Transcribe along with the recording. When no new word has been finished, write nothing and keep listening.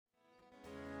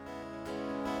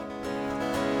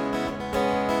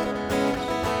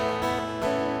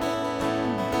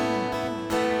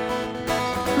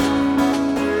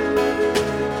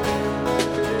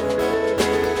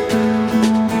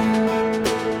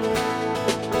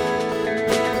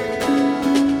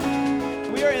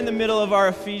of our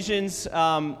Ephesians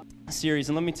series,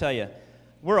 and let me tell you,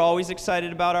 we're always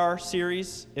excited about our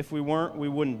series. If we weren't, we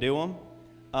wouldn't do them.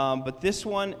 But this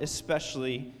one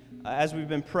especially, as we've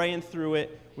been praying through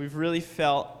it, I've really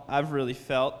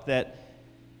felt that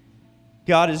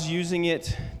God is using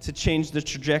it to change the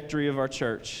trajectory of our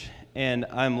church, and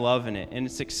I'm loving it, and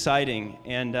it's exciting.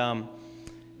 And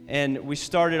Andrew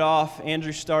started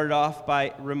off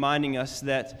by reminding us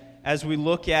that as we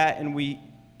look at and we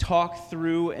talk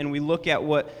through and we look at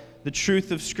what the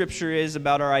truth of Scripture is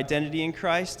about our identity in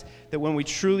Christ, that when we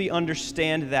truly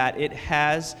understand that, it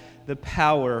has the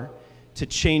power to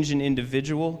change an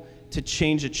individual, to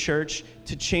change a church,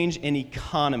 to change an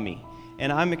economy.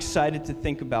 And I'm excited to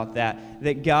think about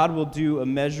that God will do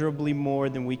immeasurably more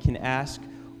than we can ask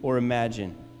or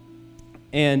imagine.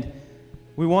 And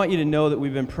we want you to know that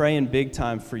we've been praying big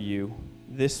time for you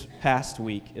this past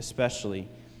week especially,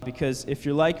 because if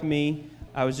you're like me,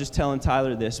 I was just telling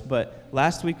Tyler this, but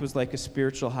last week was like a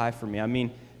spiritual high for me. I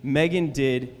mean, Megan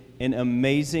did an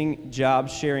amazing job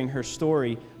sharing her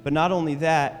story, but not only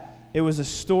that, it was a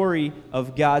story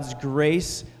of God's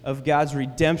grace, of God's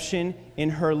redemption in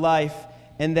her life,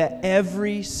 and that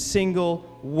every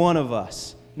single one of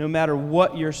us, no matter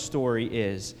what your story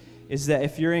is that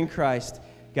if you're in Christ,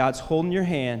 God's holding your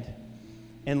hand.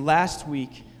 And last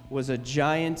week was a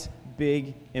giant,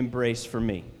 big embrace for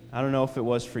me. I don't know if it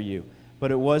was for you, but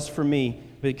it was for me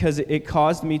because it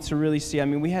caused me to really see. I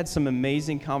mean, we had some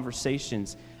amazing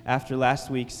conversations after last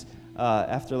week's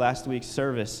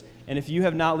service. And if you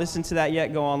have not listened to that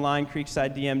yet, go online,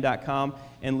 creeksidedm.com,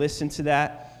 and listen to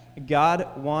that.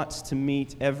 God wants to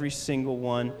meet every single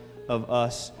one of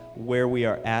us where we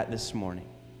are at this morning,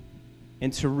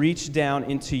 and to reach down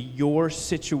into your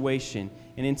situation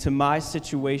and into my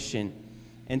situation,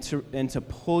 and to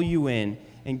pull you in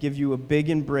and give you a big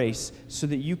embrace so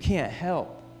that you can't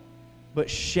help but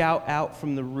shout out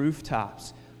from the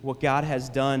rooftops what God has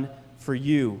done for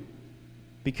you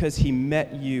because He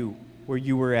met you where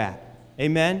you were at.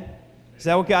 Amen? Is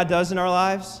that what God does in our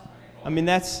lives? I mean,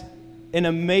 that's an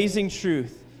amazing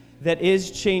truth that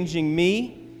is changing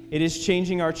me, it is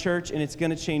changing our church, and it's going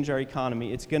to change our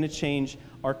economy. It's going to change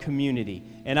our community.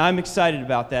 And I'm excited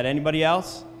about that. Anybody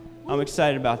else? I'm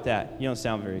excited about that. You don't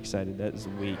sound very excited. That is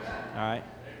weak. All right?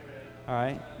 All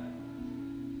right?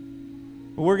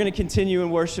 Well, we're going to continue in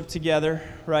worship together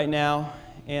right now.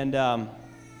 And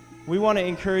we want to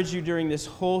encourage you during this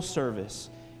whole service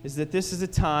is that this is a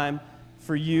time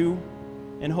for you,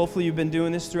 and hopefully you've been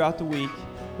doing this throughout the week,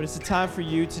 but it's a time for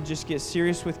you to just get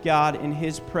serious with God in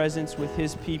His presence with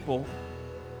His people.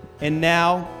 And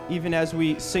now, even as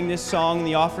we sing this song and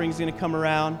the offering is going to come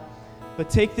around, but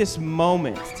take these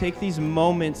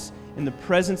moments in the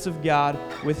presence of God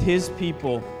with His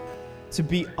people to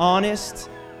be honest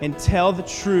and tell the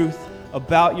truth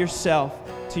about yourself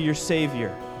to your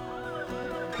Savior.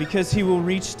 Because He will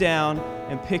reach down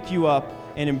and pick you up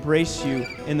and embrace you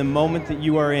in the moment that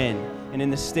you are in and in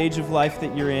the stage of life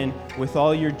that you're in with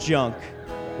all your junk,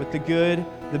 with the good,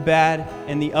 the bad,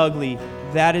 and the ugly.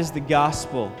 That is the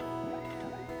gospel.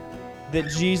 That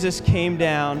Jesus came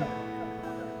down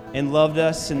and loved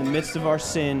us in the midst of our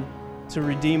sin to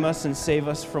redeem us and save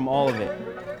us from all of it.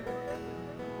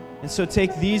 And so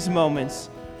take these moments,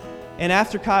 and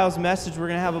after Kyle's message, we're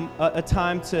going to have a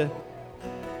time to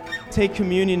take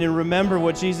communion and remember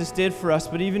what Jesus did for us.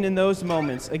 But even in those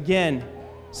moments, again,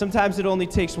 sometimes it only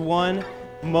takes one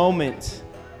moment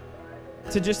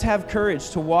to just have courage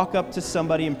to walk up to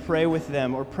somebody and pray with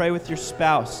them or pray with your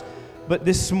spouse. But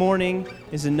this morning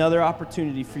is another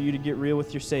opportunity for you to get real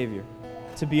with your Savior,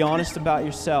 to be honest about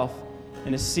yourself,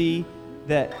 and to see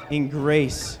that in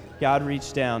grace, God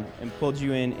reached down and pulled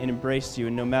you in and embraced you.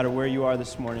 And no matter where you are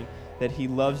this morning, that He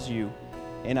loves you.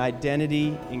 And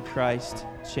identity in Christ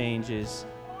changes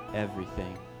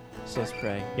everything. So let's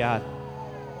pray. God,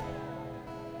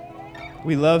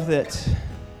 we love that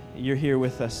you're here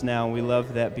with us now. We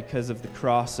love that because of the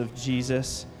cross of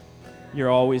Jesus,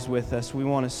 you're always with us. We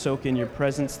want to soak in your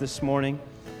presence this morning.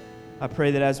 I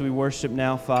pray that as we worship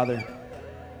now, Father,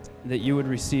 that you would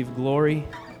receive glory.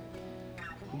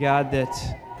 God,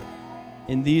 that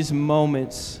in these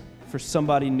moments, for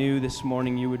somebody new this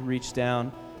morning, you would reach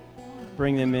down,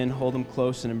 bring them in, hold them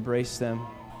close, and embrace them.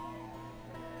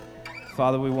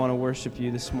 Father, we want to worship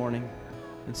you this morning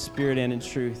in spirit and in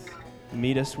truth.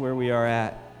 Meet us where we are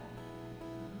at.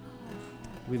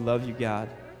 We love you, God.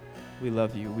 We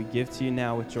love you. We give to you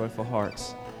now with joyful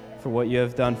hearts for what you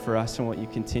have done for us and what you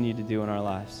continue to do in our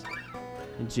lives.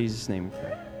 In Jesus' name we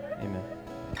pray. Amen.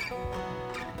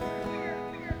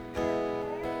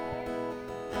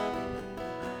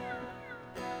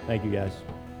 Thank you, guys.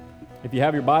 If you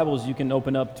have your Bibles, you can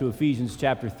open up to Ephesians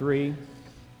chapter 3.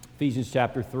 Ephesians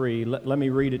chapter 3. Let me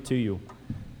read it to you.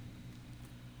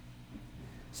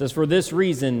 It says, "For this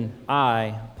reason,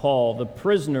 I, Paul, the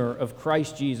prisoner of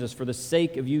Christ Jesus, for the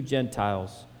sake of you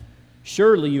Gentiles,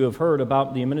 surely you have heard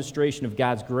about the administration of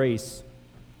God's grace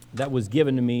that was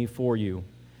given to me for you.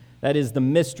 That is the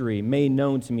mystery made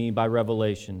known to me by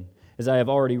revelation, as I have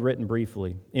already written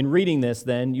briefly. In reading this,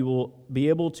 then, you will be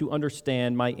able to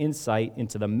understand my insight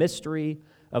into the mystery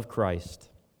of Christ,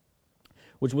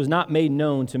 which was not made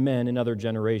known to men in other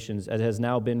generations, as has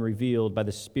now been revealed by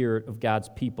the Spirit of God's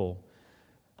people,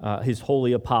 his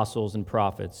holy apostles and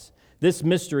prophets. This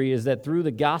mystery is that through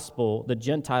the gospel, the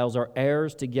Gentiles are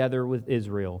heirs together with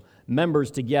Israel,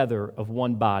 members together of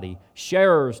one body,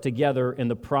 sharers together in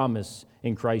the promise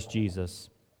in Christ Jesus.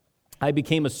 I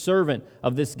became a servant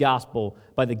of this gospel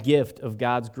by the gift of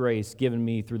God's grace given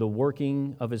me through the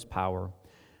working of his power.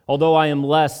 Although I am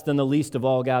less than the least of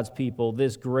all God's people,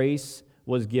 this grace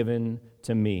was given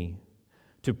to me,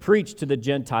 to preach to the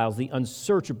Gentiles the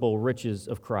unsearchable riches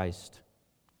of Christ,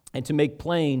 and to make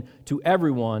plain to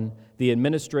everyone the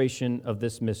administration of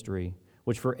this mystery,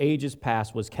 which for ages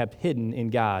past was kept hidden in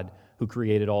God, who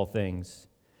created all things.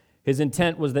 His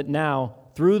intent was that now,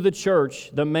 through the church,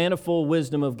 the manifold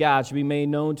wisdom of God should be made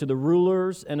known to the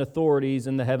rulers and authorities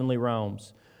in the heavenly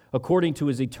realms, according to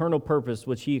his eternal purpose,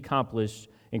 which he accomplished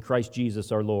in Christ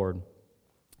Jesus our Lord.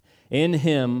 In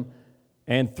him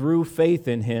and through faith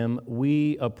in him,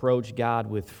 we approach God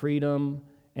with freedom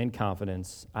and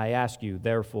confidence. I ask you,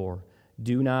 therefore,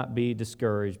 do not be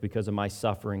discouraged because of my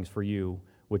sufferings for you,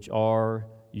 which are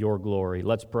your glory."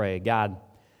 Let's pray. God,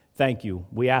 thank you.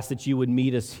 We ask that you would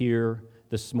meet us here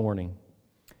this morning.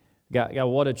 God,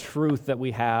 what a truth that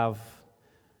we have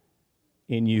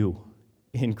in you,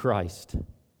 in Christ,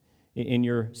 in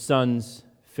your Son's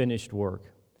finished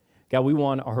work. God, we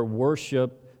want our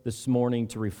worship this morning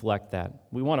to reflect that.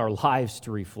 We want our lives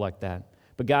to reflect that.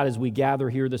 But God, as we gather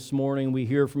here this morning, we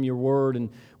hear from your word and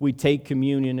we take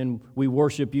communion and we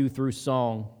worship you through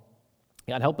song.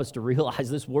 God, help us to realize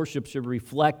this worship should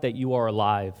reflect that you are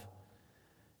alive.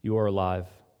 You are alive.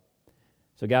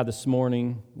 So God, this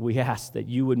morning, we ask that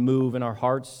you would move in our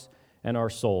hearts and our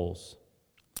souls.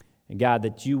 And God,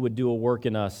 that you would do a work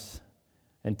in us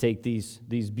and take these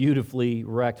beautifully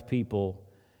wrecked people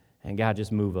and God,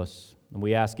 just move us. And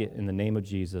we ask it in the name of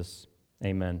Jesus.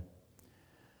 Amen.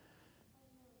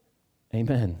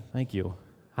 Amen. Thank you.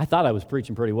 I thought I was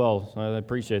preaching pretty well, so I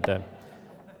appreciate that.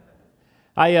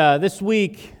 This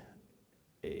week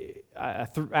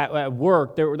at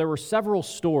work, there were several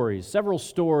stories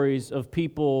of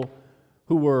people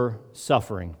who were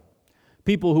suffering,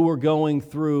 people who were going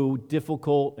through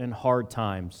difficult and hard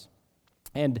times.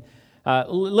 And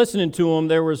listening to them,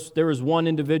 there was one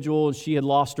individual, she had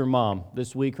lost her mom.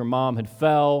 This week her mom had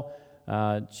fell,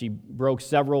 she broke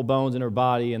several bones in her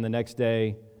body, and the next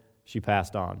day she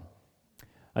passed on.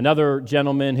 Another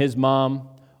gentleman, his mom,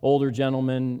 older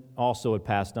gentleman, also had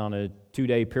passed on a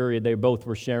 2-day period. They both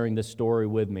were sharing this story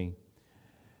with me.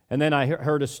 And then I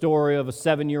heard a story of a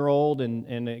 7-year-old,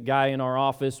 and a guy in our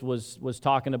office was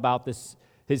talking about his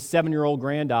 7-year-old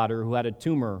granddaughter who had a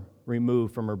tumor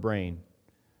removed from her brain,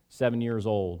 7 years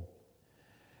old.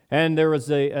 And there was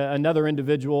another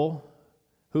individual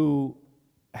who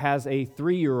has a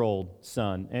 3-year-old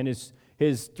son, and his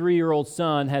 3-year-old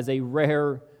son has a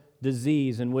rare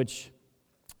disease in which,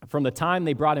 from the time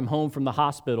they brought him home from the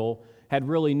hospital, had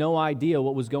really no idea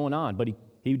what was going on. But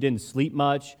he didn't sleep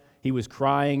much. He was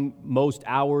crying most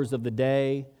hours of the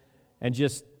day and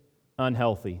just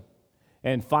unhealthy.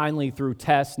 And finally, through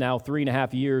tests, now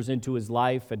 3.5 years into his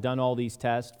life, had done all these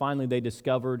tests, finally they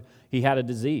discovered he had a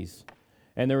disease.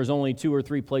 And there was only 2 or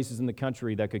 3 places in the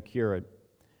country that could cure it,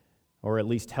 or at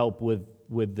least help with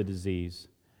the disease.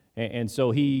 And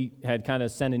so he had kind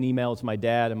of sent an email to my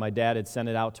dad, and my dad had sent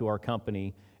it out to our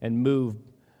company, and moved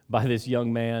by this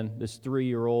young man, this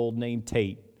 3-year-old named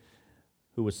Tate,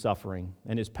 who was suffering,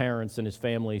 and his parents and his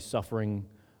family suffering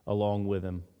along with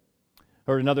him.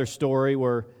 Heard another story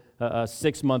where a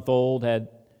 6-month-old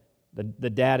the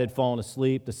dad had fallen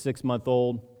asleep, the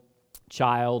 6-month-old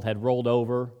child had rolled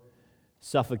over,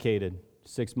 suffocated,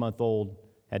 6-month-old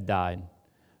had died.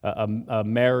 A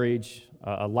marriage,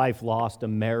 a life lost, a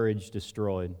marriage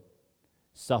destroyed,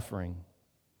 suffering.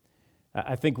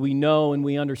 I think we know and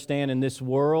we understand in this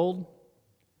world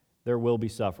there will be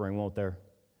suffering, won't there?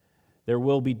 There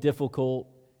will be difficult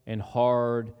and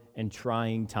hard and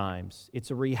trying times.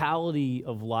 It's a reality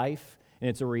of life, and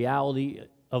it's a reality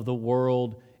of the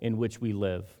world in which we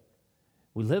live.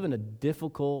 We live in a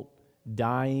difficult,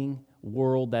 dying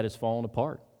world that has fallen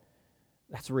apart.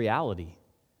 That's reality.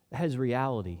 That is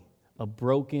reality a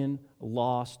broken,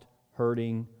 lost,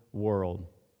 hurting world.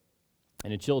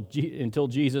 And until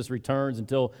Jesus returns,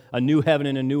 until a new heaven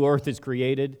and a new earth is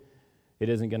created, it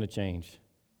isn't going to change.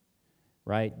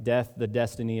 Right? Death, the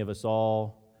destiny of us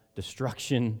all,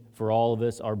 destruction for all of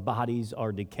us, our bodies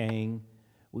are decaying.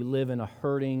 We live in a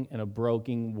hurting and a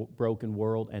broken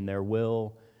world, and there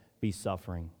will be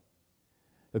suffering.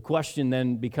 The question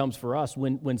then becomes for us,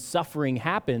 when suffering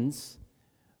happens,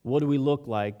 what do we look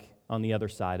like on the other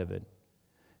side of it?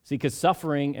 See, because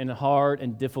suffering and hard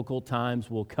and difficult times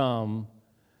will come,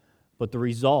 but the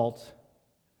result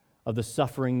of the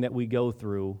suffering that we go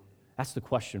through, that's the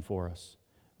question for us.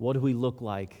 What do we look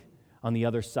like on the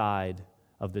other side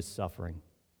of this suffering?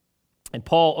 And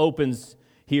Paul opens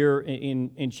here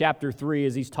in chapter 3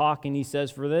 as he's talking, he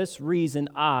says, "For this reason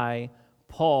I,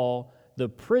 Paul, the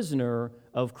prisoner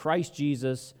of Christ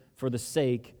Jesus, for the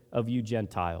sake of you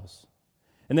Gentiles."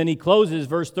 And then he closes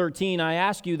verse 13, "I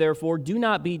ask you, therefore, do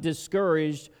not be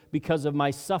discouraged because of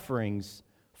my sufferings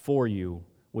for you,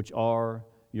 which are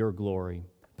your glory."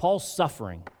 Paul's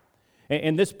suffering.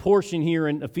 And this portion here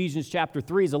in Ephesians chapter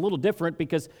 3 is a little different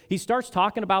because he starts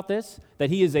talking about this, that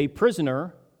he is a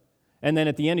prisoner, and then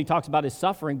at the end he talks about his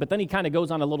suffering, but then he kind of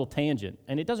goes on a little tangent,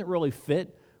 and it doesn't really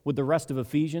fit with the rest of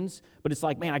Ephesians, but it's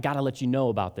like, man, I got to let you know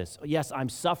about this. Yes, I'm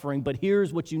suffering, but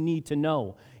here's what you need to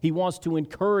know. He wants to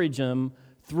encourage him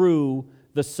through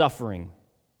the suffering.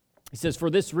 He says, "For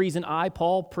this reason, I,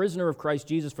 Paul, prisoner of Christ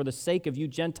Jesus, for the sake of you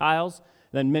Gentiles,"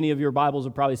 then many of your Bibles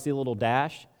will probably see a little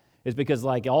dash, is because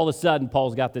like all of a sudden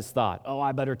Paul's got this thought, oh,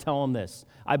 I better tell them this.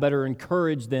 I better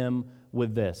encourage them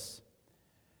with this.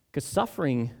 Because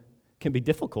suffering can be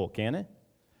difficult, can't it?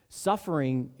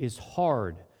 Suffering is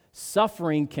hard.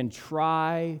 Suffering can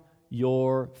try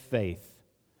your faith.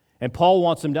 And Paul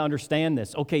wants them to understand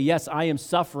this. Okay, yes, I am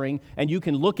suffering, and you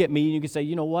can look at me and you can say,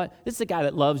 you know what? This is a guy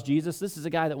that loves Jesus. This is a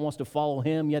guy that wants to follow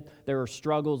him, yet there are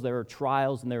struggles, there are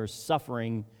trials, and there is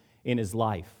suffering in his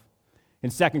life. In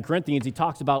 2 Corinthians, he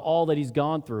talks about all that he's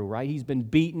gone through, right? He's been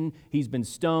beaten, he's been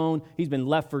stoned, he's been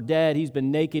left for dead, he's been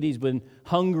naked, he's been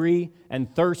hungry and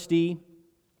thirsty,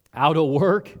 out of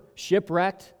work,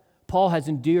 shipwrecked. Paul has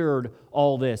endured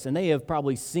all this, and they have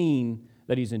probably seen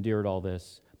that he's endured all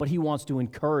this. But he wants to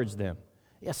encourage them.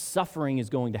 Yes, suffering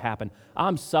is going to happen.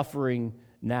 I'm suffering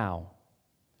now.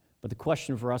 But the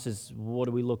question for us is, what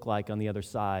do we look like on the other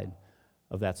side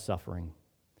of that suffering?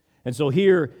 And so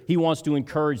here, he wants to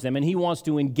encourage them, and he wants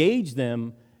to engage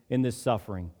them in this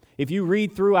suffering. If you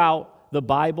read throughout the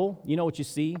Bible, you know what you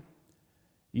see?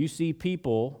 You see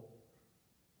people,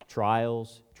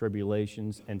 trials,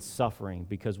 tribulations, and suffering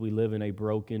because we live in a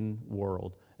broken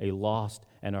world, a lost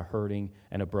and a hurting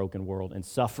and a broken world. And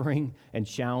suffering and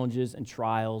challenges and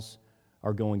trials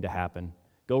are going to happen.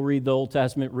 Go read the Old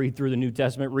Testament, read through the New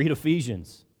Testament, read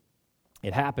Ephesians.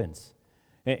 It happens.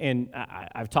 And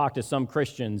I've talked to some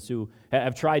Christians who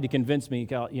have tried to convince me,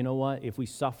 you know what, if we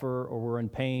suffer or we're in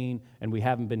pain and we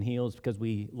haven't been healed, it's because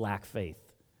we lack faith,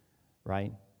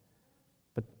 right?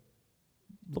 But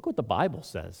look what the Bible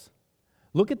says.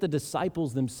 Look at the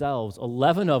disciples themselves,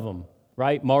 11 of them,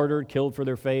 right, martyred, killed for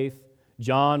their faith.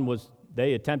 John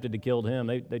they attempted to kill him.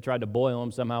 They tried to boil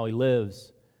him. Somehow he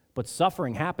lives. But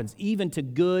suffering happens even to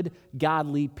good,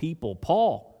 godly people.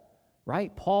 Paul,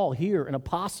 right? Paul here, an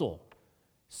apostle,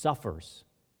 suffers.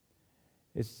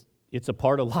 It's a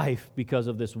part of life because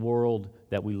of this world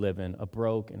that we live in, a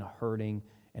broke and a hurting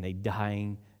and a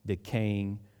dying,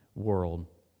 decaying world.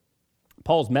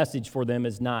 Paul's message for them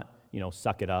is not,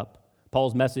 suck it up.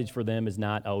 Paul's message for them is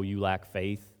not, oh, you lack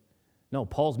faith. No,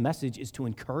 Paul's message is to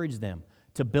encourage them,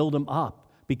 to build them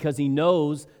up, because he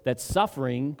knows that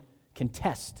suffering can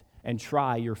test and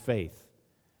try your faith.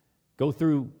 Go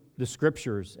through the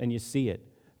scriptures and you see it.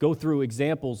 Go through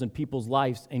examples in people's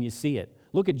lives and you see it.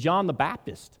 Look at John the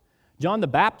Baptist. John the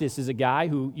Baptist is a guy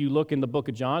who, you look in the book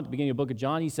of John, at the beginning of the book of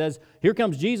John, he says, here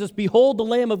comes Jesus, behold the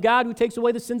Lamb of God who takes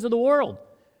away the sins of the world.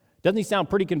 Doesn't he sound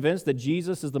pretty convinced that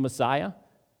Jesus is the Messiah?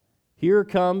 Here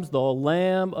comes the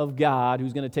Lamb of God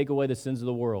who's going to take away the sins of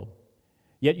the world.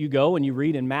 Yet you go and you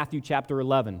read in Matthew chapter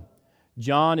 11.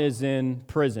 John is in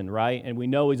prison, right? And we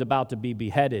know he's about to be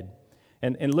beheaded.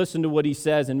 And listen to what he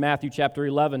says in Matthew chapter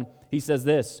 11. He says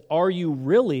this, are you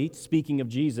really, speaking of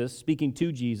Jesus, speaking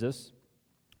to Jesus,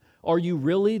 are you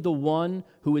really the one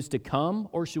who is to come,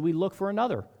 or should we look for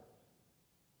another?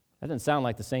 That doesn't sound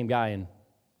like the same guy in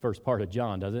first part of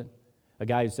John, does it? A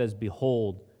guy who says,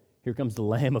 behold, here comes the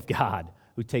Lamb of God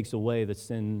who takes away the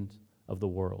sins of the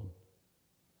world.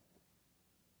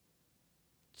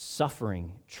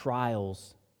 Suffering,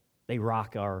 trials, they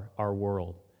rock our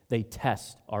world. They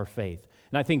test our faith.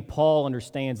 And I think Paul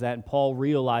understands that, and Paul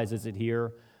realizes it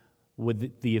here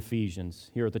with the Ephesians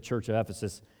here at the church of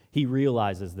Ephesus. He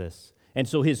realizes this. And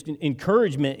so his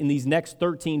encouragement in these next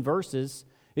 13 verses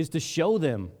is to show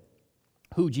them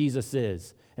who Jesus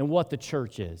is and what the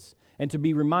church is, and to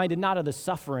be reminded not of the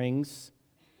sufferings,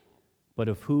 but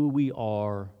of who we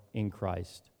are in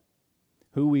Christ,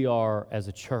 who we are as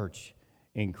a church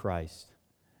in Christ.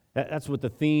 That's what the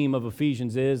theme of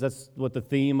Ephesians is. That's what the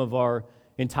theme of our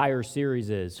entire series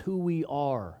is, who we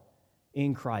are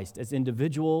in Christ as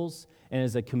individuals and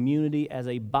as a community, as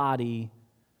a body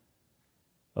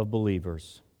of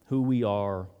believers, who we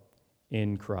are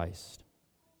in Christ.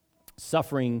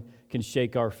 Suffering can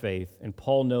shake our faith, and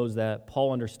Paul knows that.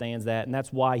 Paul understands that, and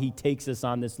that's why he takes us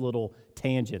on this little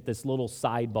tangent, this little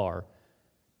sidebar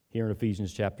here in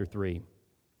Ephesians chapter 3. And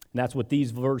that's what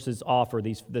these verses offer.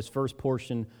 This first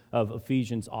portion of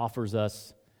Ephesians offers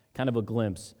us kind of a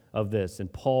glimpse of this,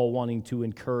 and Paul wanting to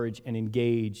encourage and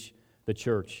engage the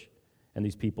church and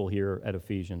these people here at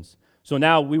Ephesians. So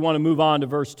now we want to move on to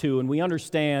verse 2, and we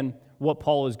understand what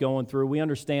Paul is going through. We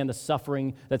understand the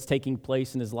suffering that's taking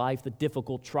place in his life, the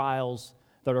difficult trials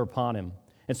that are upon him.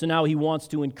 And so now he wants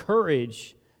to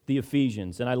encourage the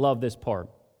Ephesians, and I love this part.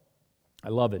 I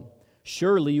love it.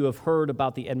 Surely you have heard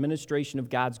about the administration of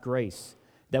God's grace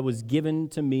that was given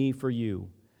to me for you.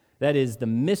 That is the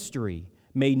mystery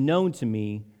made known to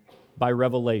me by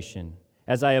revelation,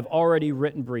 as I have already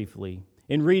written briefly.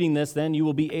 In reading this, then, you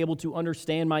will be able to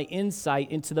understand my insight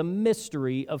into the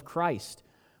mystery of Christ,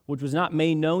 which was not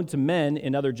made known to men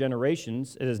in other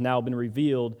generations. It has now been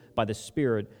revealed by the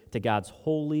Spirit to God's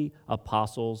holy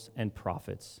apostles and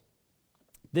prophets.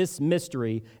 This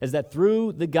mystery is that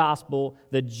through the gospel,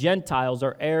 the Gentiles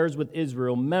are heirs with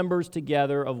Israel, members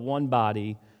together of one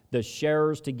body, the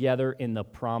sharers together in the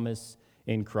promise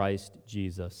in Christ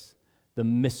Jesus. The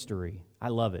mystery. I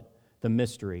love it. The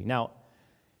mystery. Now,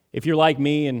 if you're like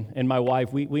me and my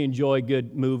wife, we enjoy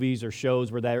good movies or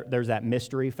shows where there's that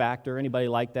mystery factor. Anybody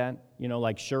like that? You know,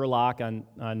 like Sherlock on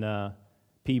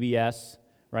PBS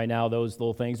right now, those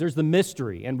little things. There's the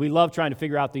mystery, and we love trying to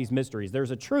figure out these mysteries.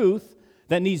 There's a truth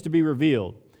that needs to be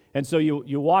revealed. And so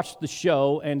you watch the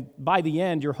show, and by the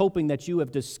end, you're hoping that you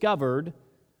have discovered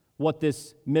what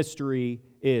this mystery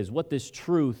is, what this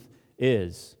truth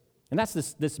is. And that's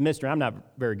this mystery. I'm not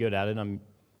very good at it. I'm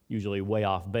usually way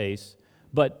off base.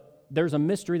 But there's a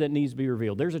mystery that needs to be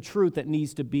revealed. There's a truth that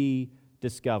needs to be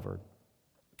discovered.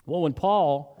 Well, when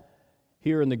Paul,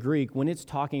 here in the Greek, when it's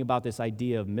talking about this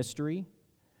idea of mystery,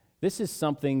 this is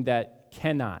something that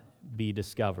cannot be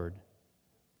discovered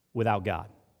without God.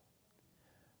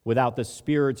 Without the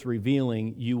Spirit's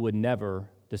revealing, you would never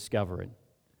discover it.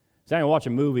 So I can watch a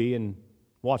movie and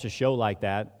watch a show like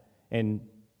that, and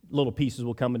little pieces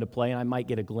will come into play, and I might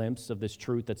get a glimpse of this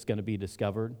truth that's going to be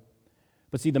discovered.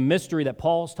 But see, the mystery that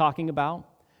Paul's talking about,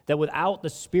 that without the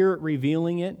Spirit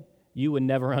revealing it, you would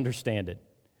never understand it.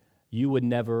 You would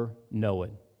never know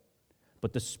it.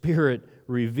 But the Spirit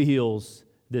reveals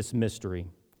this mystery.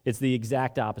 It's the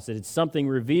exact opposite. It's something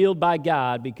revealed by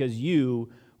God because you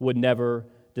would never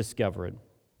discover it.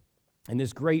 And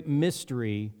this great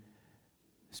mystery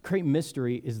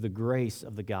is the grace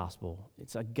of the gospel.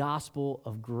 It's a gospel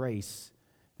of grace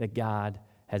that God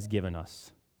has given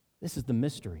us. This is the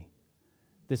mystery.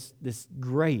 This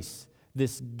grace,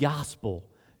 this gospel,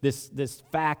 this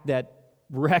fact that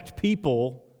wrecked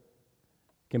people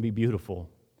can be beautiful.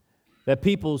 That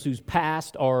peoples whose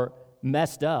past are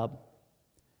messed up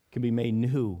can be made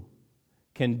new,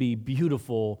 can be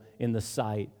beautiful in the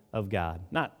sight of God.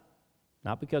 Not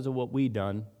because of what we've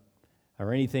done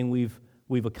or anything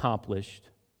we've accomplished,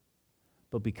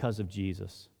 but because of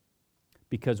Jesus.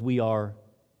 Because we are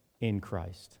in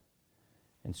Christ.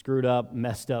 And screwed up,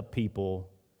 messed up people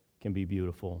can be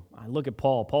beautiful. I look at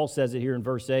Paul. Paul says it here in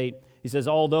verse 8. He says,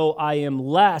 although I am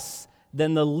less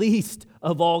than the least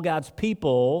of all God's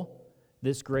people,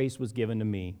 this grace was given to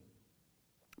me.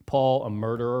 Paul, a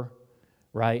murderer,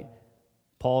 right?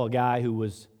 Paul, a guy who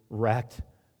was wrecked,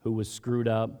 who was screwed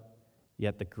up,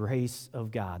 yet the grace of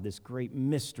God, this great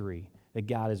mystery that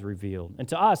God has revealed. And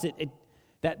to us,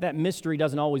 that mystery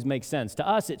doesn't always make sense. To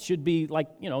us, it should be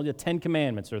like, the 10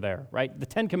 Commandments are there, right? The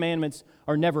 10 Commandments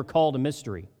are never called a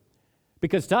mystery.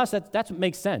 Because to us, that's what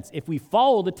makes sense. If we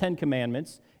follow the 10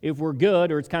 Commandments, if we're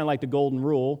good, or it's kind of like the golden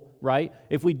rule, right?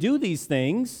 If we do these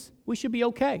things, we should be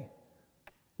okay.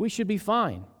 We should be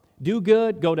fine. Do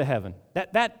good, go to heaven.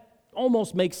 That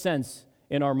almost makes sense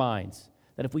in our minds.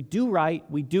 That if we do right,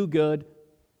 we do good,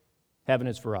 heaven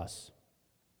is for us.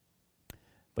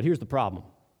 But here's the problem.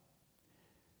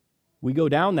 We go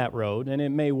down that road, and it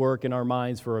may work in our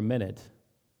minds for a minute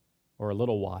or a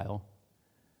little while.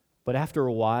 But after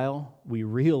a while, we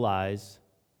realize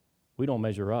we don't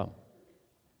measure up.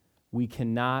 we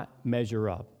cannot measure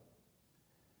up.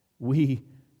 We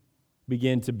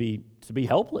begin to be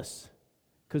helpless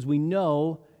because we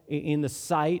know in the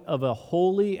sight of a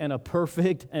holy and a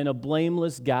perfect and a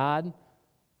blameless God,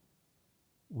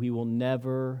 we will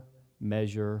never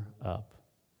measure up.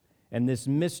 And this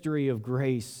mystery of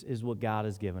grace is what God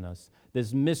has given us.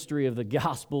 This mystery of the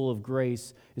gospel of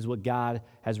grace is what God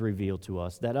has revealed to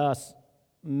us, that us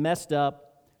messed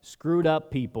up, screwed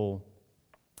up people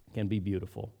can be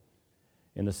beautiful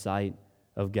in the sight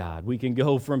of God. We can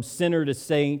go from sinner to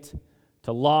saint,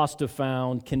 to lost to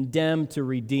found, condemned to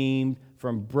redeemed,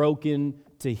 from broken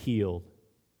to healed.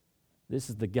 This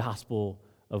is the gospel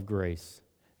of grace.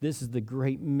 This is the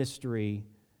great mystery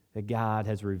that God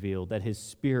has revealed, that His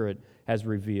Spirit has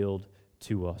revealed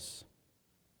to us.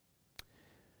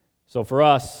 So for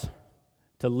us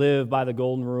to live by the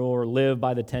golden rule or live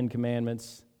by the 10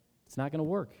 commandments, it's not going to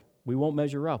work. We won't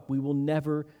measure up. We will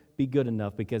never be good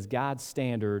enough because God's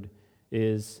standard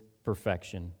is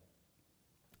perfection.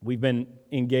 We've been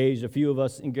engaged, a few of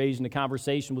us engaged in a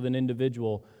conversation with an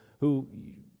individual who,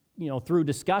 through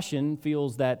discussion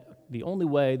feels that the only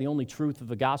way, the only truth of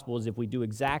the gospel is if we do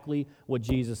exactly what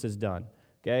Jesus has done.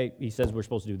 Okay? He says we're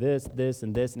supposed to do this, this,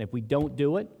 and this, and if we don't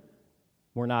do it,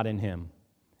 we're not in Him.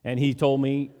 And he told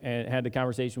me and had the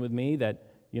conversation with me that,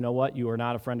 you know what, you are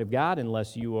not a friend of God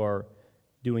unless you are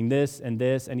doing this, and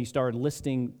he started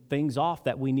listing things off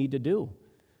that we need to do.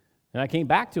 And I came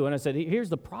back to it and I said, here's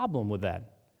the problem with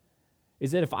that,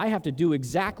 is that if I have to do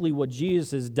exactly what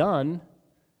Jesus has done,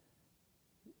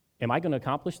 am I going to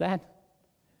accomplish that?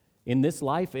 In this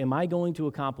life, am I going to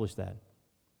accomplish that?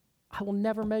 I will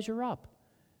never measure up.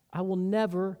 I will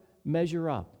never measure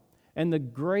up. And the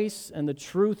grace and the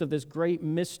truth of this great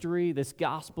mystery, this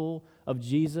gospel of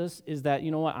Jesus, is that, you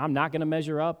know what, I'm not going to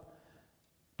measure up,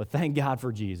 but thank God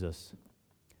for Jesus.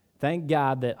 Thank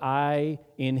God that I,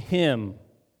 in Him,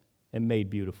 am made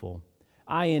beautiful.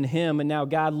 I in Him, and now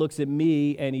God looks at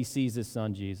me and He sees His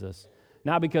Son, Jesus.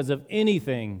 Not because of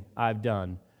anything I've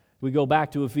done. We go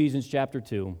back to Ephesians chapter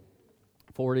 2.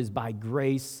 For it is by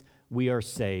grace we are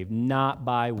saved, not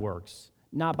by works.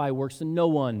 Not by works, and no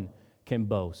one can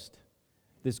boast.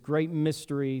 This great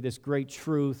mystery, this great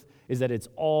truth is that it's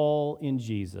all in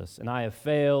Jesus. And I have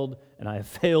failed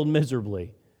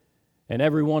miserably. And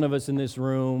every one of us in this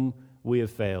room, we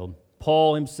have failed.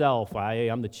 Paul himself,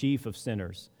 I'm the chief of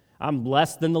sinners. I'm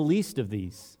less than the least of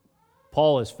these.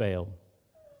 Paul has failed.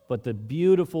 But the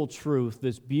beautiful truth,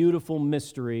 this beautiful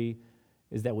mystery,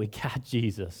 is that we got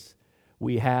Jesus.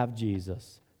 We have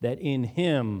Jesus. That in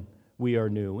Him we are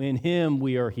new. In Him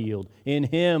we are healed. In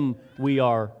Him we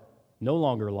are no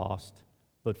longer lost,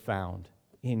 but found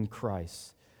in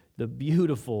Christ. The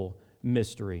beautiful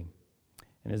mystery.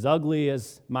 And as ugly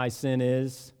as my sin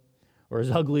is, or as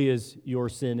ugly as your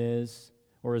sin is,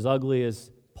 or as ugly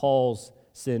as Paul's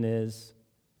sin is,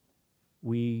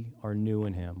 we are new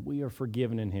in Him. We are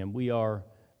forgiven in Him. We are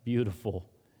beautiful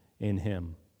in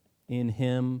Him. In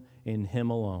Him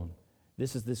alone.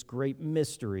 This is this great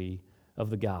mystery of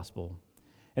the gospel.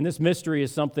 And this mystery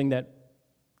is something that,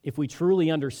 if we truly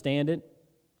understand it,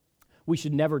 we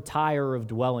should never tire of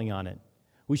dwelling on it.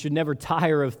 We should never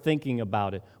tire of thinking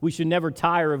about it. We should never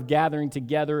tire of gathering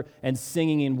together and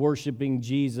singing and worshiping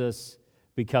Jesus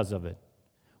because of it.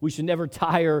 We should never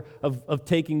tire of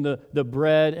taking the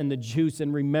bread and the juice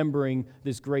and remembering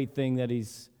this great thing that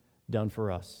He's done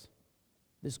for us.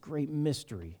 This great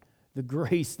mystery, the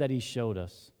grace that He showed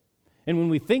us. And when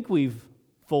we think we've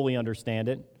fully understand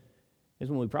it, is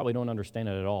when we probably don't understand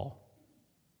it at all.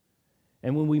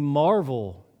 And when we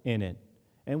marvel in it,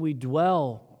 and we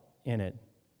dwell in it,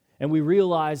 and we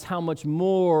realize how much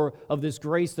more of this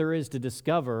grace there is to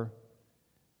discover,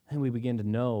 and we begin to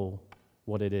know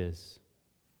what it is.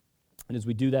 And as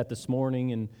we do that this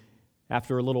morning, and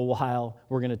after a little while,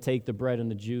 we're going to take the bread and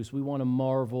the juice. We want to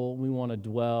marvel, we want to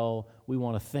dwell, we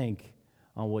want to think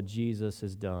on what Jesus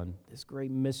has done. This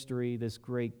great mystery, this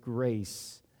great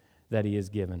grace that He has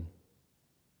given.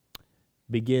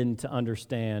 Begin to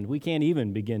understand. We can't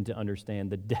even begin to understand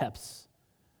the depths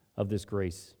of this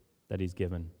grace that He's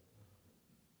given.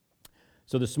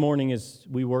 So this morning, as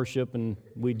we worship and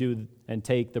we do and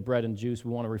take the bread and juice,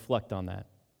 we want to reflect on that.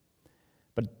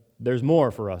 But there's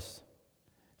more for us.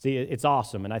 See, it's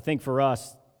awesome. And I think for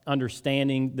us,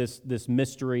 understanding this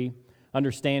mystery,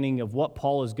 understanding of what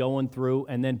Paul is going through,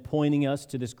 and then pointing us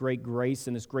to this great grace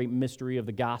and this great mystery of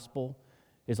the gospel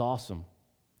is awesome.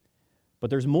 But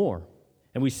there's more.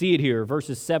 And we see it here,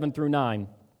 verses 7 through 9.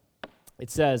 It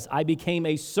says, I became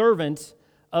a servant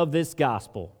of this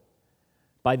gospel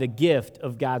by the gift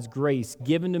of God's grace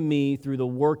given to me through the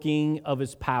working of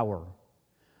His power.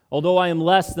 Although I am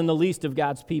less than the least of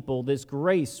God's people, this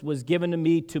grace was given to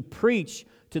me to preach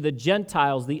to the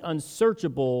Gentiles the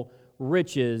unsearchable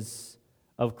riches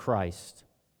of Christ.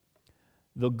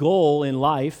 The goal in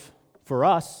life for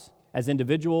us as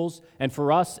individuals and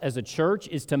for us as a church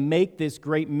is to make this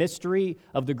great mystery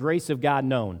of the grace of God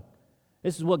known.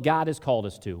 This is what God has called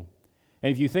us to.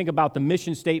 And if you think about the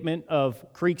mission statement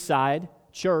of Creekside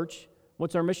Church,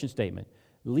 what's our mission statement?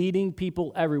 Leading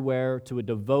people everywhere to a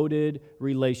devoted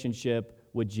relationship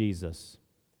with Jesus.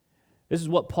 This is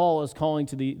what Paul is calling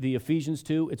to the Ephesians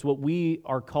to. It's what we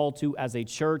are called to as a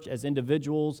church, as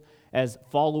individuals, as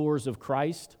followers of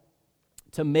Christ,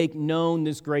 to make known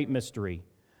this great mystery,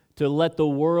 to let the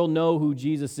world know who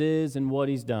Jesus is and what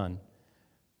he's done.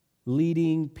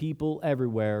 Leading people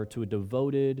everywhere to a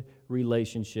devoted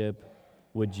relationship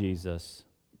with Jesus.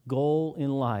 Goal in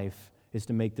life is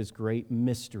to make this great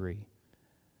mystery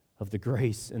of the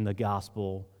grace and the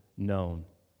gospel known.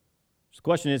 So the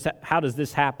question is, how does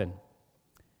this happen?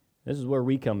 This is where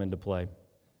we come into play. It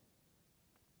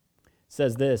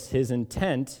says this, his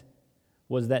intent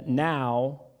was that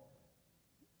now,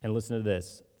 and listen to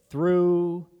this,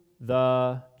 through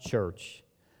the church,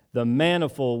 the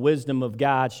manifold wisdom of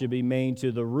God should be made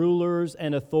to the rulers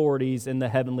and authorities in the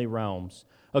heavenly realms,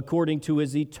 according to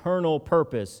his eternal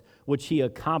purpose, which he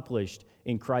accomplished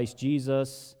in Christ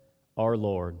Jesus our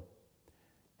Lord.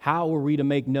 How are we to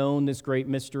make known this great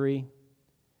mystery?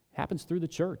 It happens through the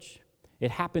church.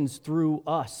 It happens through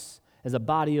us as a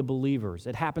body of believers.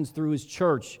 It happens through his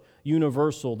church,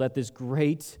 universal, that this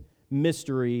great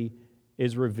mystery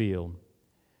is revealed.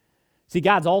 See,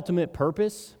 God's ultimate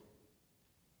purpose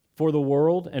for the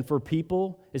world and for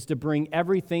people is to bring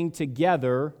everything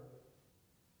together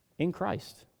in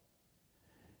Christ.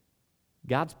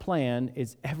 God's plan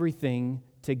is everything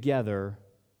together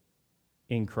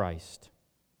in Christ.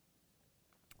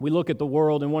 We look at the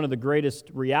world, and one of the greatest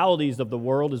realities of the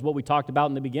world is what we talked about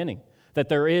in the beginning, that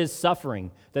there is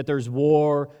suffering, that there's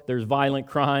war, there's violent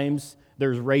crimes,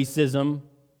 there's racism,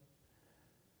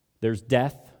 there's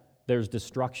death, there's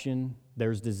destruction,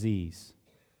 there's disease.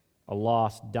 A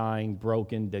lost, dying,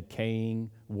 broken, decaying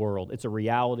world. It's a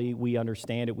reality. We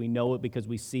understand it. We know it because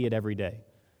we see it every day,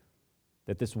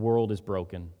 that this world is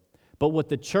broken. But what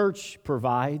the church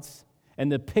provides,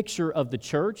 and the picture of the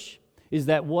church, is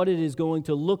that what it is going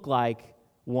to look like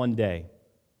one day.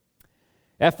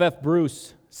 F.F.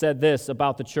 Bruce said this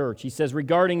about the church. He says,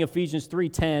 regarding Ephesians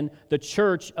 3:10, the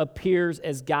church appears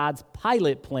as God's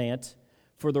pilot plant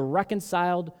for the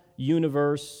reconciled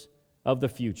universe of the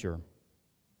future.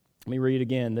 Let me read it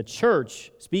again. The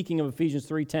church, speaking of Ephesians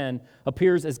 3:10,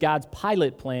 appears as God's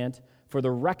pilot plant for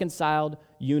the reconciled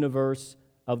universe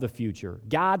of the future.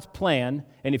 God's plan,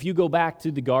 and if you go back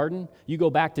to the garden, you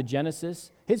go back to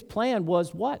Genesis, his plan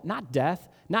was what? Not death,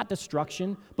 not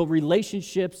destruction, but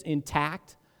relationships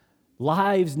intact,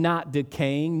 lives not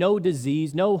decaying, no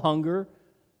disease, no hunger,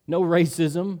 no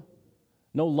racism,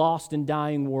 no lost and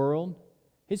dying world.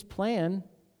 His plan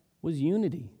was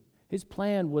unity. His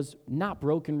plan was not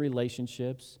broken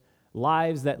relationships,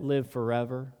 lives that live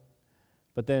forever,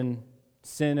 but then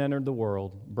sin entered the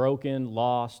world, broken,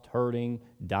 lost, hurting,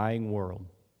 dying world.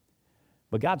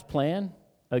 But God's plan,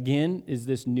 again, is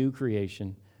this new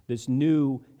creation, this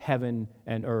new heaven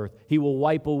and earth. He will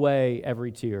wipe away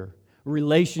every tear.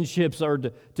 Relationships are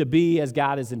to be as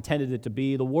God has intended it to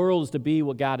be. The world is to be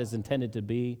what God has intended to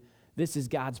be. This is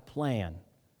God's plan.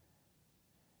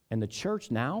 And the church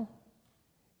now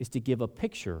is to give a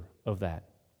picture of that.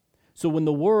 So when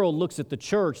the world looks at the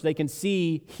church, they can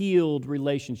see healed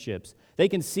relationships. They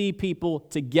can see people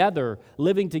together,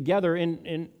 living together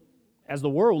as the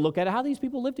world look at it, how these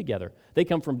people live together. They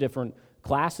come from different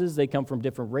classes, they come from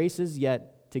different races,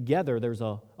 yet together there's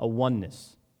a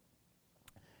oneness.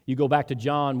 You go back to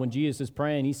John when Jesus is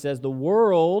praying, he says, the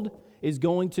world is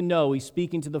going to know, he's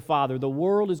speaking to the Father, the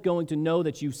world is going to know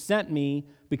that you sent me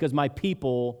because my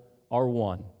people are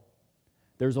one.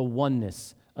 There's a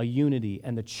oneness, a unity,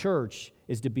 and the church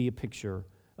is to be a picture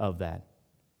of that.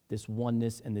 This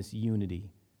oneness and this unity.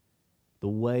 The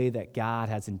way that God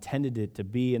has intended it to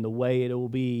be and the way it will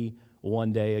be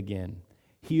one day again.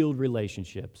 Healed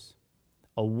relationships,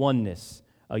 a oneness,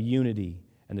 a unity,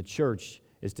 and the church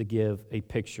is to give a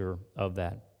picture of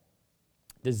that.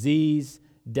 Disease,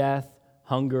 death,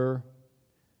 hunger,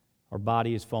 our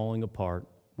body is falling apart.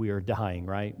 We are dying,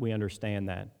 right? We understand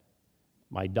that.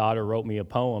 My daughter wrote me a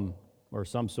poem or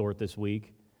some sort this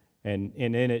week, and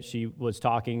in it she was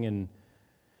talking, and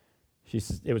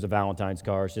it was a Valentine's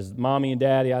card. She says, Mommy and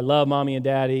Daddy, I love Mommy and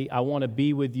Daddy. I want to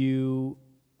be with you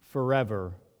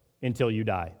forever until you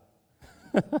die.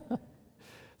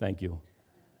 Thank you.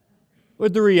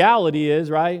 But the reality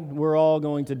is, right, we're all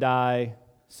going to die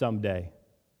someday.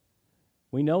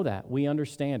 We know that. We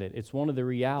understand it. It's one of the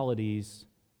realities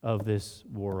of this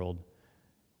world.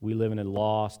 We live in a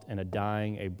lost and a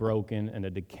dying, a broken and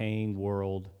a decaying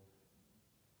world.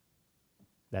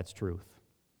 That's truth.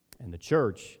 And the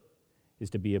church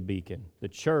is to be a beacon. The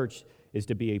church is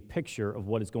to be a picture of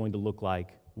what it's going to look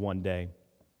like one day.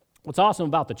 What's awesome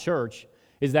about the church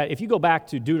is that if you go back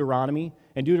to Deuteronomy,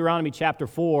 in Deuteronomy chapter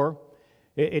 4,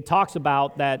 it talks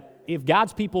about that if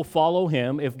God's people follow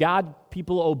him, if God's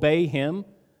people obey him,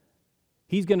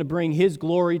 he's going to bring his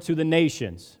glory to the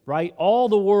nations, right? All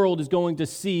the world is going to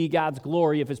see God's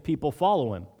glory if his people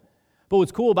follow him. But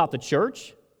what's cool about the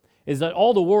church is that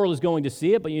all the world is going to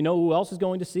see it, but you know who else is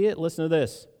going to see it? Listen to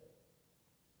this.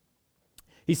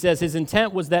 He says his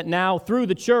intent was that now through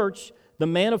the church, the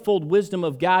manifold wisdom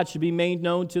of God should be made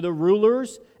known to the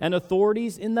rulers and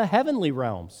authorities in the heavenly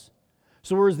realms.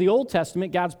 So whereas the Old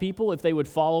Testament, God's people, if they would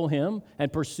follow him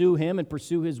and pursue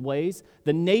his ways,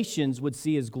 the nations would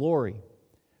see his glory.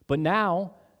 But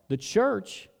now, the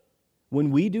church, when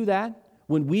we do that,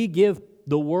 when we give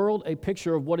the world a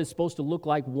picture of what it's supposed to look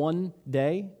like one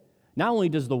day, not only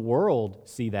does the world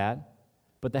see that,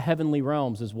 but the heavenly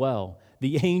realms as well.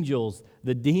 The angels,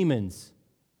 the demons,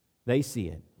 they see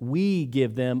it. We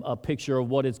give them a picture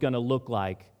of what it's going to look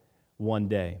like one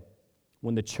day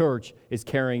when the church is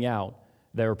carrying out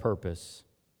their purpose.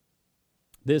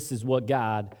 This is what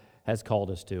God has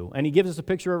called us to. And he gives us a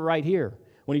picture of it right here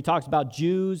when he talks about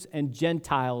Jews and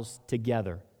Gentiles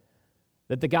together.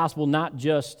 That the gospel not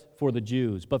just for the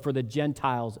Jews, but for the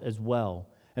Gentiles as well.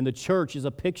 And the church is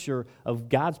a picture of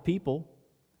God's people,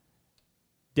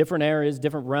 different areas,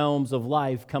 different realms of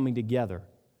life coming together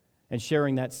and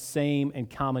sharing that same and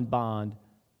common bond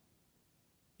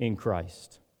in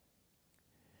Christ.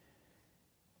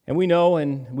 And we know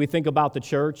and we think about the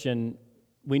church, and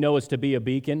we know it's to be a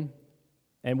beacon.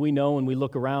 And we know when we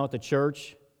look around at the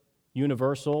church,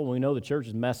 universal, we know the church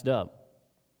is messed up.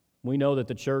 We know that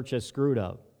the church has screwed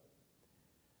up.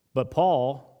 But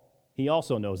Paul, he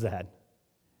also knows that.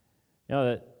 You know,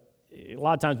 that a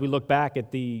lot of times we look back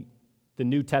at the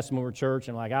New Testament church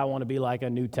and like, I want to be like a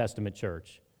New Testament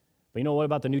church. But you know what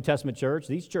about the New Testament church?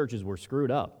 These churches were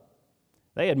screwed up.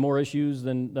 They had more issues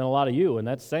than a lot of you, and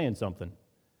that's saying something.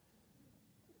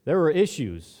 There were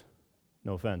issues,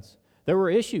 no offense, there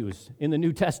were issues in the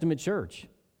New Testament church.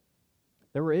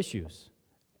 There were issues.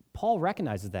 Paul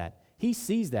recognizes that. He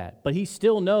sees that, but he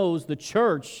still knows the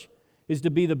church is to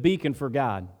be the beacon for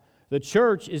God. The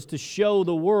church is to show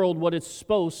the world what it's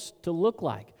supposed to look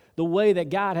like, the way that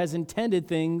God has intended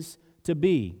things to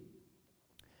be.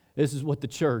 This is what the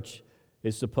church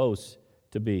is supposed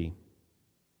to be.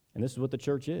 And this is what the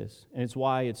church is. And it's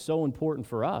why it's so important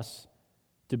for us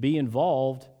to be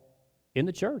involved in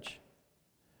the church.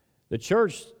 The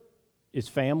church is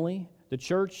family. The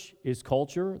church is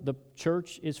culture. The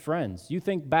church is friends. You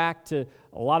think back to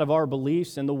a lot of our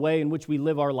beliefs and the way in which we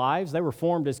live our lives. They were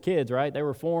formed as kids, right? They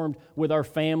were formed with our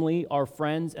family, our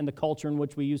friends, and the culture in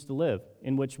which we used to live,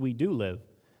 in which we do live.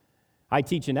 I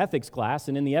teach an ethics class,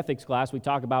 and in the ethics class, we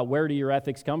talk about where do your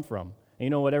ethics come from? And you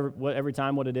know every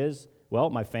time what it is? Well,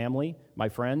 my family, my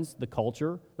friends, the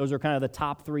culture. Those are kind of the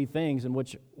top three things in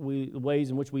which ways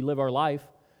in which we live our life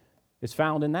is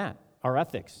found in that. Our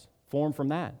ethics formed from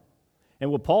that. And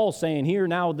what Paul's saying here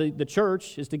now, the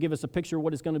church is to give us a picture of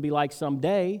what it's going to be like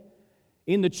someday.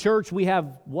 In the church, we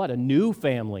have what? A new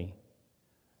family,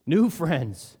 new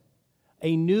friends,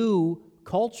 a new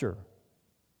culture.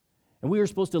 And we are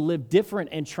supposed to live different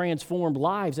and transformed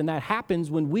lives, and that happens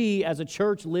when we as a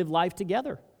church live life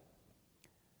together.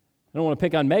 I don't want to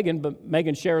pick on Megan, but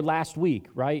Megan shared last week,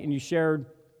 right? And you shared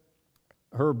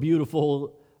her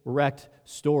beautiful, wrecked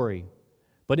story.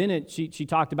 But in it, she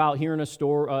talked about hearing a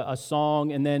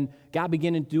song, and then God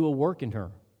began to do a work in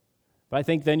her. But I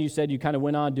think then you said you kind of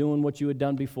went on doing what you had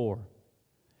done before.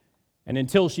 And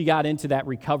until she got into that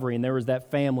recovery, and there was that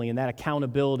family, and that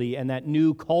accountability, and that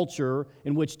new culture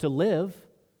in which to live,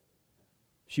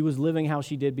 she was living how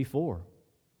she did before.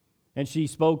 And she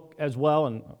spoke as well,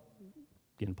 and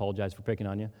again, apologize for picking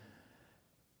on you,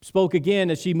 spoke again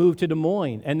as she moved to Des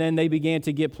Moines, and then they began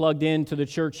to get plugged into the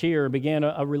church here and began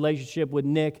a relationship with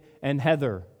Nick and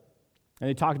Heather. And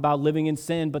they talked about living in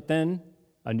sin, but then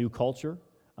a new culture,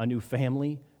 a new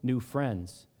family, new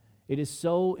friends. It is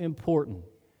so important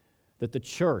that the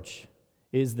church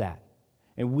is that.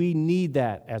 And we need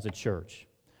that as a church.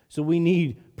 So we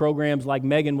need programs like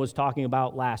Megan was talking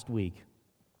about last week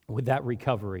with that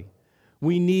recovery.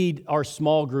 We need our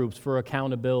small groups for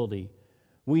accountability.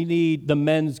 We need the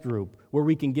men's group where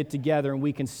we can get together and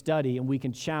we can study and we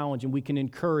can challenge and we can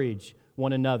encourage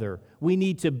one another. We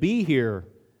need to be here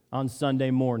on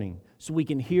Sunday morning so we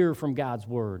can hear from God's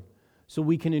word, so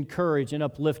we can encourage and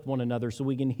uplift one another, so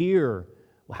we can hear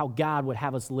how God would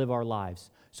have us live our lives,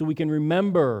 so we can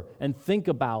remember and think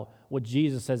about what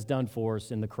Jesus has done for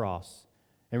us in the cross,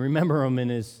 and remember Him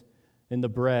in the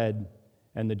bread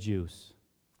and the juice.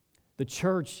 The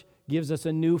church gives us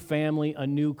a new family, a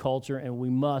new culture, and we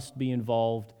must be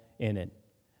involved in it.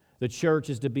 The church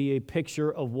is to be a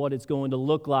picture of what it's going to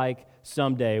look like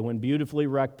someday when beautifully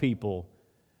wrecked people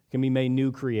can be made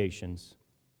new creations,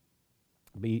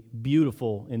 be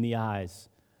beautiful in the eyes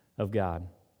of God.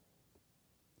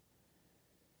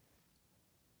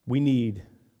 We need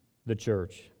the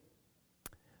church.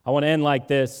 I want to end like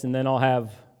this, and then I'll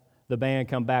have the band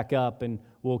come back up, and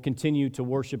we'll continue to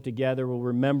worship together. We'll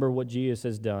remember what Jesus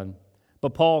has done.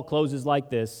 But Paul closes like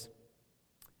this.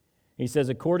 He says,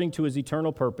 according to His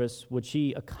eternal purpose, which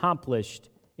He accomplished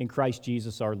in Christ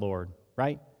Jesus our Lord,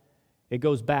 right? It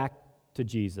goes back to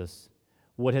Jesus.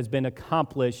 What has been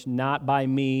accomplished not by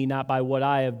me, not by what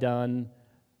I have done,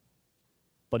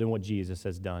 but in what Jesus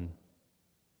has done.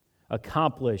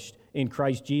 Accomplished in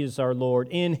Christ Jesus our Lord.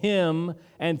 In Him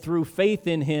and through faith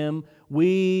in Him,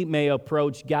 we may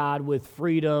approach God with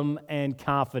freedom and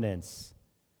confidence.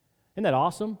 Isn't that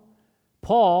awesome?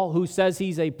 Paul, who says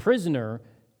he's a prisoner,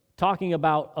 talking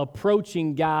about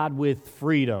approaching God with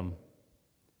freedom.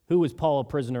 Who was Paul a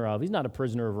prisoner of? He's not a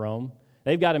prisoner of Rome.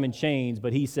 They've got him in chains,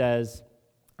 but he says,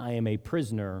 I am a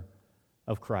prisoner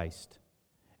of Christ.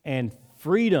 And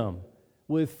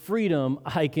with freedom,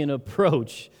 I can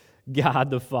approach God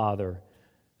the Father.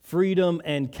 Freedom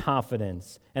and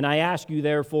confidence. And I ask you,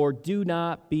 therefore, do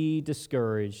not be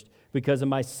discouraged because of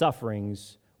my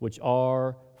sufferings, which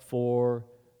are for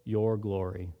your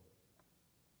glory.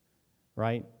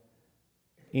 Right?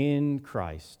 In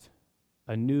Christ,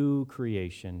 a new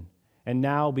creation. And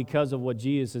now, because of what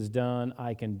Jesus has done,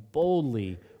 I can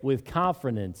boldly, with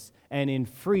confidence and in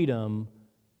freedom,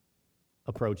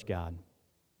 approach God. And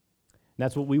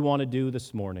that's what we want to do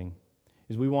this morning,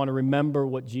 is we want to remember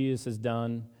what Jesus has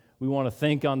done. We want to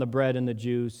think on the bread and the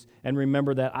juice and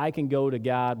remember that I can go to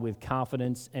God with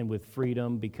confidence and with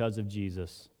freedom because of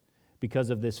Jesus, because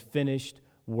of this finished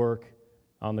work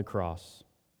on the cross.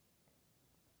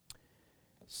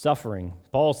 Suffering.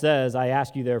 Paul says, I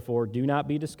ask you, therefore, do not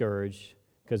be discouraged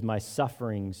because my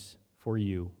sufferings for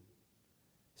you.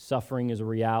 Suffering is a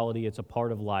reality. It's a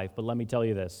part of life. But let me tell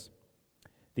you this.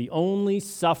 The only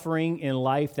suffering in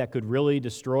life that could really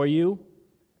destroy you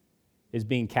is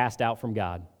being cast out from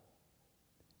God.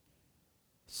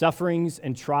 Sufferings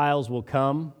and trials will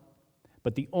come,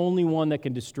 but the only one that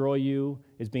can destroy you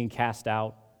is being cast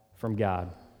out from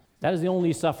God. That is the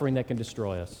only suffering that can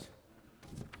destroy us.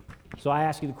 So I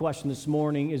ask you the question this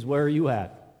morning is, where are you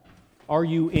at? Are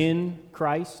you in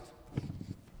Christ?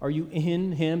 Are you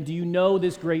in Him? Do you know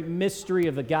this great mystery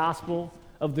of the gospel,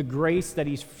 of the grace that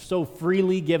He's so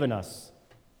freely given us?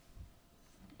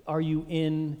 Are you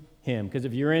in Him? Because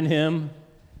if you're in Him,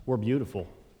 we're beautiful.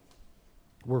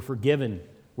 We're forgiven.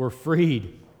 We're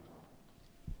freed.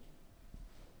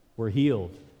 We're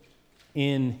healed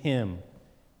in Him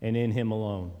and in Him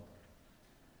alone.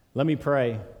 Let me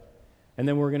pray. And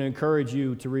then we're going to encourage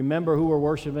you to remember who we're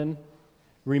worshiping.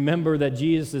 Remember that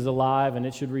Jesus is alive, and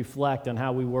it should reflect on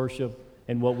how we worship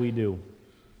and what we do.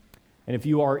 And if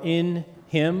you are in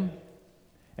Him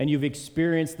and you've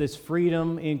experienced this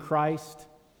freedom in Christ,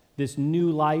 this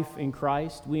new life in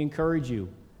Christ, we encourage you.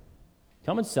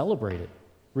 Come and celebrate it.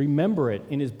 Remember it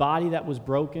in His body that was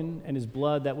broken and His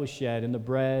blood that was shed, in the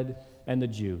bread and the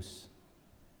juice.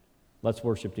 Let's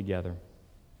worship together.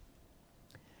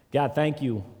 God, thank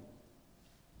you.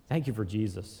 Thank you for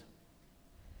Jesus.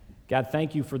 God,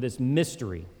 thank you for this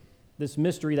mystery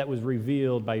that was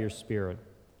revealed by your Spirit.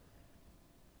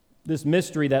 This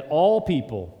mystery that all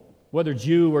people, whether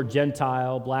Jew or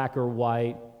Gentile, black or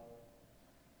white,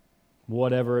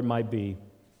 whatever it might be,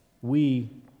 we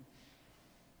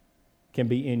can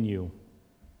be in you.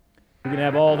 We can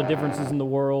have all the differences in the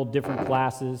world, different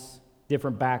classes,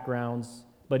 different backgrounds,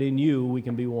 but in you we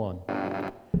can be one.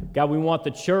 God, we want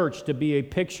the church to be a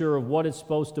picture of what it's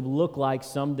supposed to look like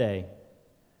someday,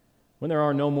 when there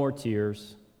are no more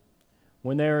tears,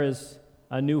 when there is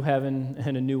a new heaven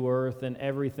and a new earth, and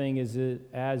everything is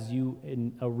as you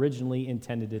originally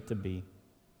intended it to be.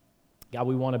 God,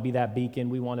 we want to be that beacon.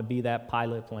 We want to be that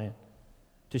pilot plant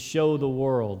to show the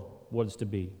world what it's to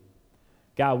be.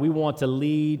 God, we want to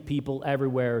lead people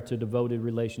everywhere to devoted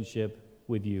relationship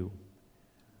with you.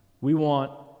 We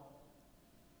want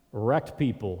wrecked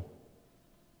people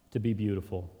to be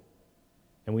beautiful.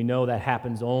 And we know that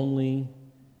happens only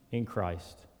in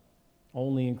Christ.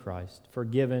 Only in Christ.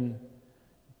 Forgiven,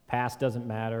 Past doesn't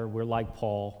matter. We're like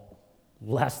Paul,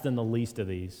 less than the least of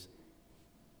these.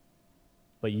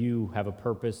 But you have a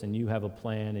purpose, and you have a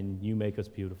plan, and you make us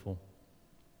beautiful.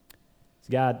 So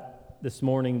God, this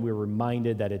morning we're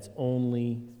reminded that it's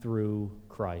only through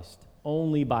Christ,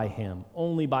 only by Him,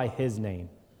 only by His name.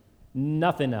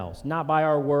 Nothing else, not by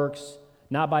our works,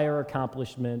 not by our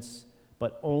accomplishments,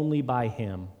 but only by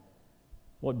Him.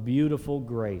 What beautiful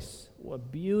grace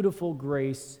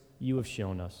you have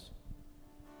shown us.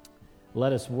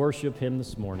 Let us worship Him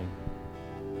this morning.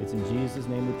 It's in Jesus'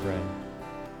 name we pray.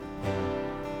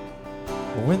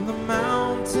 Amen. When the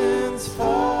mountains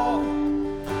fall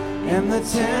and the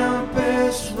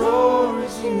tempest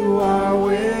roars, you are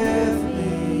with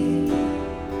me.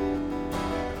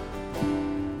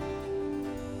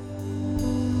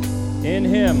 In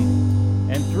Him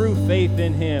and through faith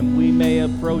in Him, we may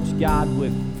approach God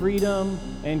with freedom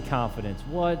and confidence.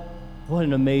 What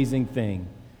an amazing thing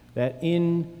that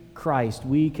in Christ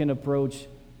we can approach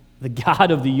the God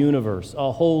of the universe,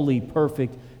 a holy,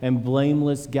 perfect, and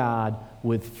blameless God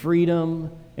with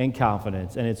freedom and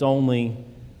confidence. And it's only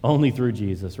through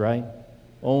Jesus, right?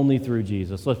 Only through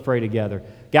Jesus. Let's pray together.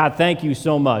 God, thank you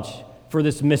so much for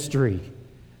this mystery,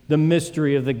 the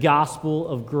mystery of the gospel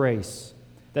of grace,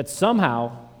 that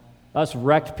somehow us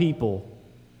wrecked people,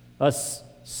 us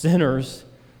sinners,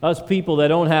 us people that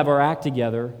don't have our act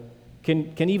together,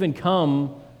 can even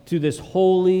come to this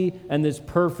holy and this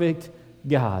perfect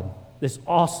God, this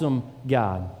awesome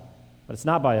God. But it's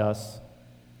not by us.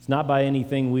 It's not by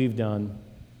anything we've done,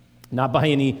 not by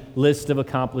any list of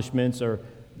accomplishments or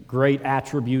great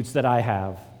attributes that I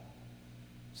have.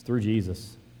 It's through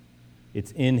Jesus.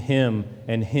 It's in Him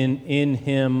and in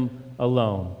Him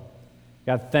alone.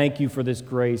 God, thank you for this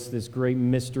grace, this great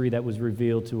mystery that was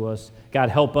revealed to us. God,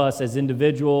 help us as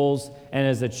individuals and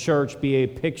as a church be a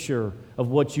picture of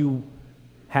what you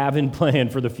have in plan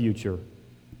for the future.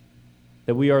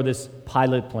 That we are this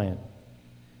pilot plant.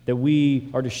 That we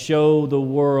are to show the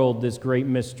world this great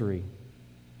mystery.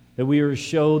 That we are to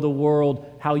show the world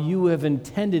how you have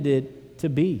intended it to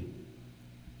be.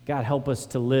 God, help us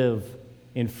to live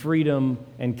in freedom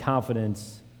and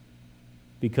confidence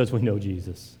because we know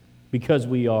Jesus, because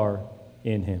we are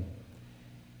in Him.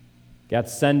 God,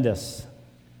 send us.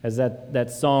 As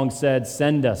that song said,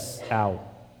 send us out.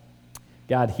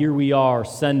 God, here we are,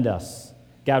 send us.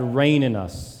 God, reign in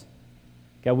us.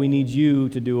 God, we need you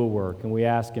to do a work, and we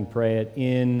ask and pray it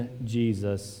in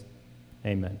Jesus.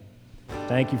 Amen.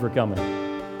 Thank you for coming.